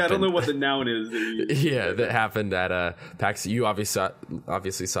that I don't know what the noun is. Yeah, that happened at PAX. You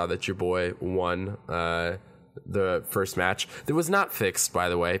obviously saw that your boy won the first match. That was not fixed, by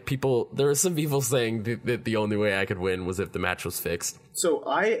the way. There were some people saying that the only way I could win was if the match was fixed. So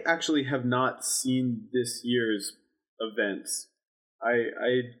I actually have not seen this year's events. I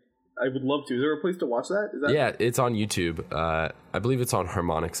would love to. Is there a place to watch that? Yeah, it's on YouTube. I believe it's on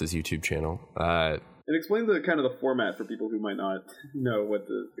Harmonix's YouTube channel. And explain the kind of the format for people who might not know what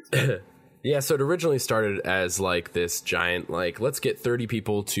to expect. Yeah, so it originally started as like this giant, like, let's get 30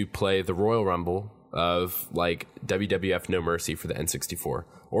 people to play the Royal Rumble of like WWF No Mercy for the N64,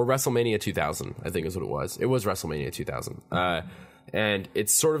 or WrestleMania 2000, I think is what it was. It was WrestleMania 2000. And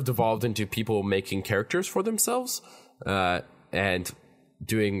it's sort of devolved into people making characters for themselves and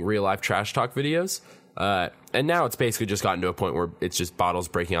doing real life trash talk videos. And now it's basically just gotten to a point where it's just bottles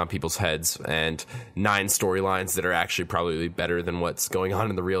breaking on people's heads and 9 storylines that are actually probably better than what's going on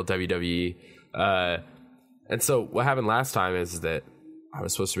in the real WWE. And so what happened last time is that I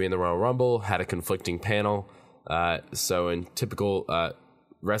was supposed to be in the Royal Rumble, had a conflicting panel. So in typical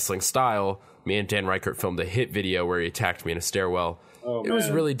wrestling style, me and Dan Reichert filmed a hit video where he attacked me in a stairwell. Oh, it was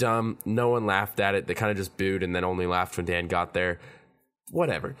really dumb. No one laughed at it. They kind of just booed and then only laughed when Dan got there.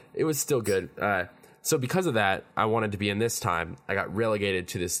 Whatever. It was still good. So because of that, I wanted to be in this time. I got relegated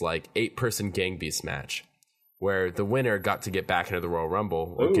to this like 8-person Gang Beast match where the winner got to get back into the Royal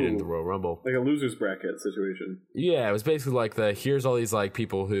Rumble or get into the Royal Rumble. Like a loser's bracket situation. Yeah, it was basically like here's all these like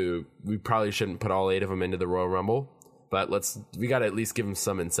people who we probably shouldn't put all 8 of them into the Royal Rumble, but we got to at least give them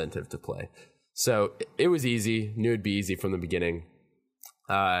some incentive to play. So it was easy. Knew it'd be easy from the beginning.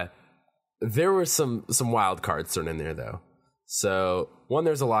 There were some wild cards thrown in there though. So 1,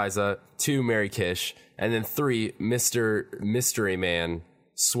 there's Eliza, 2, Mary Kish, and then 3, Mystery Man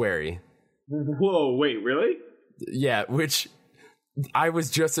Swery. Whoa, wait, really? Yeah, which I was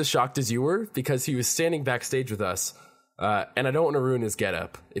just as shocked as you were because he was standing backstage with us, and I don't want to ruin his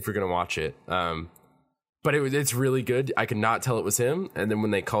getup if you're gonna watch it. But it's really good. I could not tell it was him, and then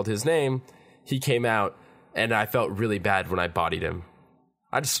when they called his name, he came out, and I felt really bad when I bodied him.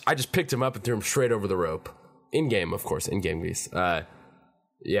 I just picked him up and threw him straight over the rope. In game, of course, in game beast.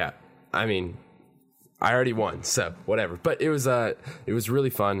 Yeah, I mean, I already won, so whatever. But it was really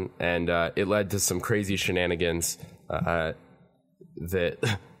fun, and it led to some crazy shenanigans that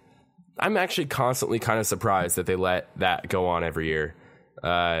I'm actually constantly kind of surprised that they let that go on every year.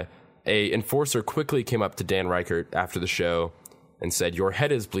 A enforcer quickly came up to Dan Reichert after the show and said, "Your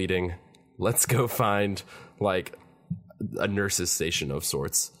head is bleeding. Let's go find like a nurse's station of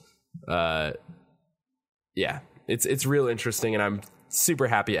sorts." Yeah, it's real interesting, and I'm super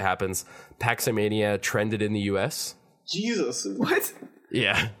happy it happens. Paxomania trended in the U.S. Jesus, what?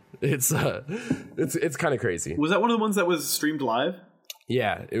 Yeah, it's kind of crazy. Was that one of the ones that was streamed live?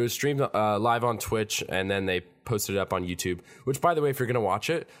 Yeah, it was streamed live on Twitch, and then they posted it up on YouTube. Which, by the way, if you're gonna watch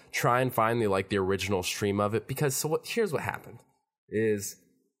it, try and find the original stream of it, because here's what happened: is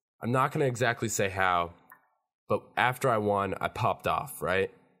I'm not gonna exactly say how, but after I won, I popped off.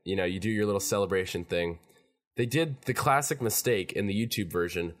 Right? You know, you do your little celebration thing. They did the classic mistake in the YouTube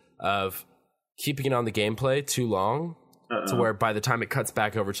version of keeping it on the gameplay too long to where by the time it cuts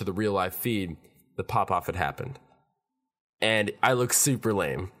back over to the real live feed, the pop-off had happened. And I look super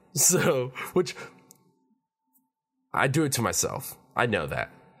lame. So, which I do it to myself. I know that.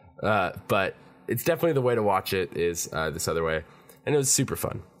 But it's definitely the way to watch it is this other way. And it was super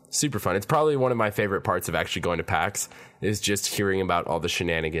fun. Super fun. It's probably one of my favorite parts of actually going to PAX is just hearing about all the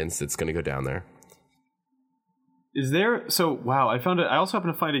shenanigans that's going to go down there. Is there? So, wow, I found it. I also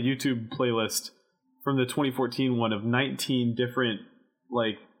happen to find a YouTube playlist from the 2014 one of 19 different,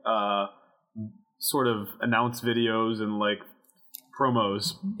 sort of announced videos and,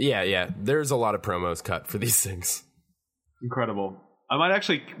 promos. Yeah. There's a lot of promos cut for these things. Incredible. I might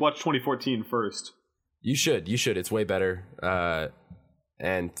actually watch 2014 first. You should. It's way better.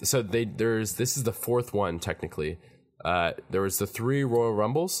 And so this is the 4th one, technically. There was the 3 Royal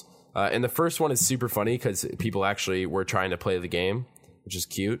Rumbles. And the first one is super funny because people actually were trying to play the game, which is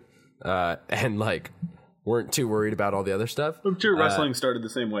cute, and weren't too worried about all the other stuff. I'm sure wrestling started the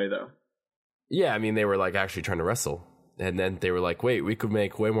same way, though. Yeah, I mean, they were actually trying to wrestle. And then they were like, wait, we could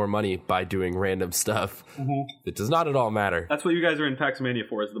make way more money by doing random stuff. Mm-hmm. It does not at all matter. That's what you guys are in Paxomania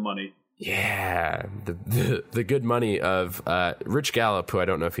for, is the money. Yeah, the good money of Rich Gallup, who I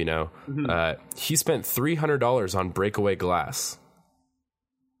don't know if you know. Mm-hmm. He spent $300 on breakaway glass.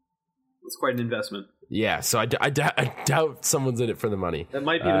 It's quite an investment. Yeah, so I doubt someone's in it for the money. That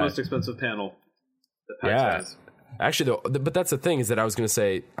might be the most expensive panel that PAX has. Actually, though, but that's the thing is that I was going to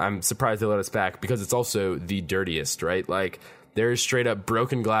say I'm surprised they let us back because it's also the dirtiest, right? There's straight up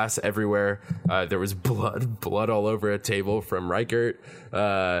broken glass everywhere. There was blood all over a table from Reichert.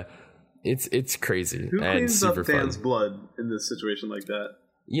 It's crazy. Who and cleans super up Dan's fun. blood in this situation like that?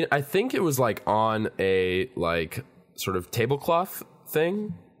 Yeah, I think it was on a sort of tablecloth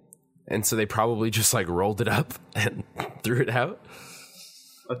thing. And so they probably just rolled it up and threw it out.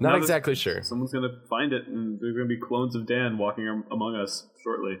 Not exactly sure. Someone's going to find it, and there's going to be clones of Dan walking among us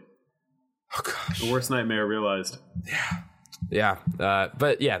shortly. Oh, gosh. The worst nightmare realized. Yeah.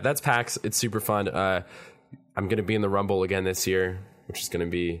 But yeah, that's PAX. It's super fun. I'm going to be in the Rumble again this year, which is going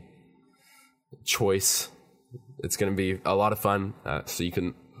to be choice. It's going to be a lot of fun. So you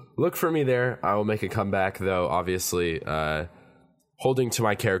can look for me there. I will make a comeback, though, obviously, holding to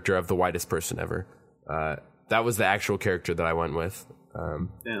my character of the whitest person ever. That was the actual character that I went with.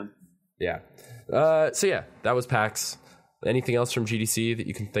 Damn. Yeah. So yeah, that was PAX. Anything else from GDC that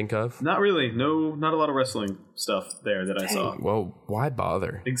you can think of? Not really. No, not a lot of wrestling stuff there that I saw. Well, why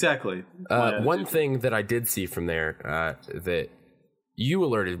bother? Exactly. One thing that I did see from there that you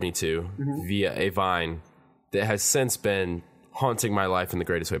alerted me to via a Vine that has since been haunting my life in the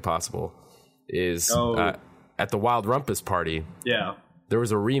greatest way possible is at the Wild Rumpus party. Yeah. There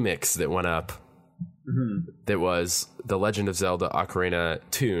was a remix that went up that was the Legend of Zelda Ocarina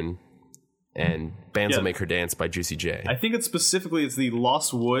tune and Bands Will Make Her Dance by Juicy J. I think it's the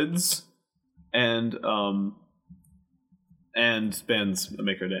Lost Woods and Bands Will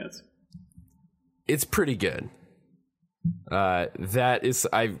Make Her Dance. It's pretty good. That is,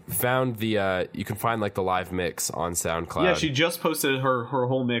 I found the you can find like the live mix on SoundCloud. Yeah, she just posted her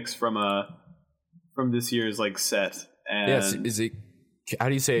whole mix from this year's like set. And yes, is it? How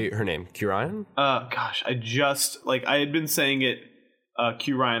do you say her name? Q Ryan? Gosh, I had been saying it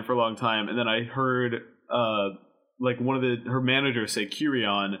Q Ryan for a long time, and then I heard like one of her managers say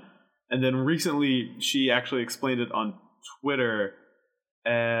Curion, and then recently she actually explained it on Twitter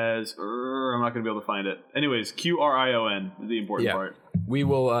as I'm not going to be able to find it. Anyways, Qrion is the important part. We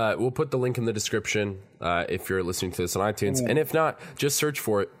will we'll put the link in the description if you're listening to this on iTunes, and if not, just search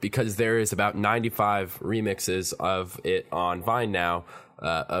for it because there is about 95 remixes of it on Vine now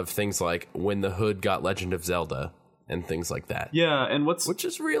of things like When the Hood Got Legend of Zelda and things like that. Yeah, and which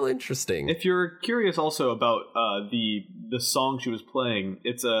is real interesting. If you're curious also about the song she was playing,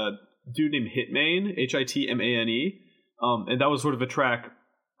 it's a dude named Hitmane, Hitmane. And that was sort of a track.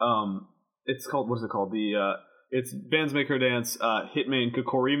 It's called, what is it called? It's Bands Make Her Dance, Hitmane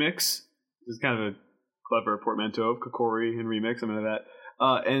Kokori Mix. This is kind of a clever portmanteau of Kokori and remix. I'm into that.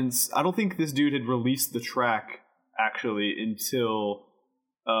 And I don't think this dude had released the track actually until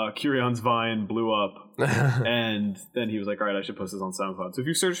Curion's Vine blew up. And then he was like, all right, I should post this on SoundCloud. So if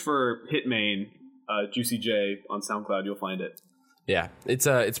you search for Hitmane, Juicy J on SoundCloud, you'll find it. Yeah,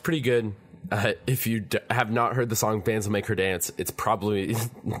 it's pretty good. If you have not heard the song Bands Will Make Her Dance, it's probably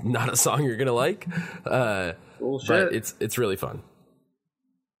not a song you're going to like. Bullshit. But it's really fun.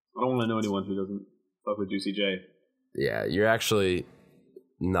 I don't want to know anyone who doesn't fuck with Juicy J. Yeah, you're actually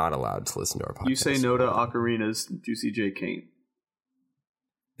not allowed to listen to our podcast. You say no to Ocarina's, Juicy J can't.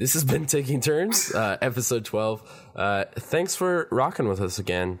 This has been Taking Turns, episode 12. Thanks for rocking with us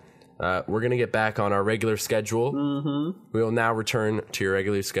again. We're going to get back on our regular schedule. We will now return to your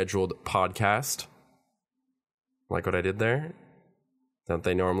regularly scheduled podcast. Like what I did there? Don't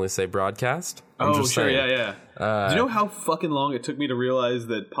they normally say broadcast? I'm just saying. Yeah. Do you know how fucking long it took me to realize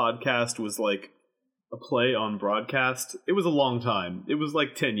that podcast was like a play on broadcast? It was a long time. It was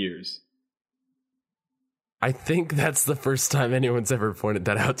like 10 years. I think that's the first time anyone's ever pointed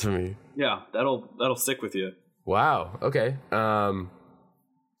that out to me. Yeah, that'll stick with you. Wow. Okay.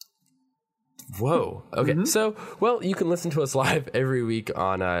 Whoa. Okay. So, well, you can listen to us live every week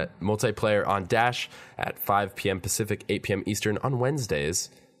on Multiplayer on Dash at 5 p.m. Pacific, 8 p.m. Eastern on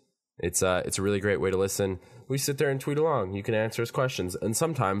Wednesdays. It's a really great way to listen. We sit there and tweet along. You can answer us questions. And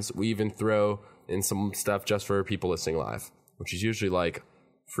sometimes we even throw in some stuff just for people listening live, which is usually like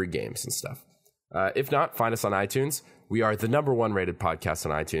free games and stuff. If not, find us on iTunes. We are the #1 rated podcast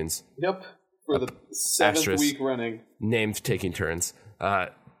on iTunes. Yep. For the 7th week running. Named Taking Turns.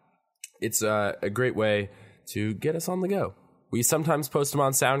 It's a great way to get us on the go. We sometimes post them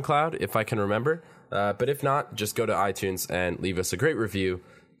on SoundCloud, if I can remember. But if not, just go to iTunes and leave us a great review,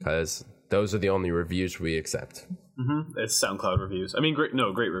 because those are the only reviews we accept. It's SoundCloud reviews. I mean, great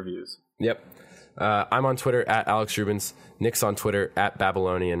reviews. Yep. I'm on Twitter at Alex Rubens. Nick's on Twitter at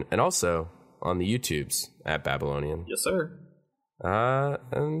Babylonian. And also on the YouTubes at Babylonian. Yes, sir.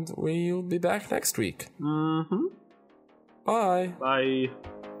 And we'll be back next week. Bye. Bye.